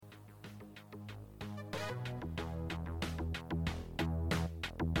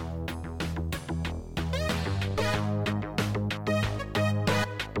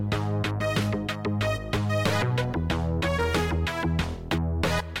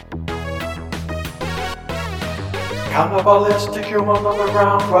Cannibalistic human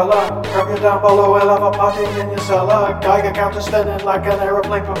underground dweller. Grab you down below, we'll have a party in your cellar. Geiger counter spinning like an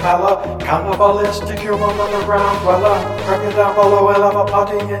aeroplane propeller. Cannibalistic human underground dweller. Grab you down below, we'll have a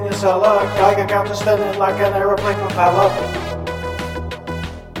party in your cellar. Geiger counter spinning like an aeroplane propeller.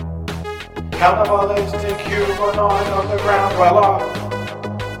 Cannibalistic humanoid underground dweller.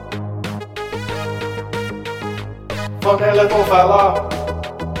 Funny little fella.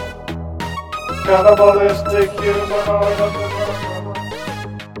 Cannibalistic humanoid underground.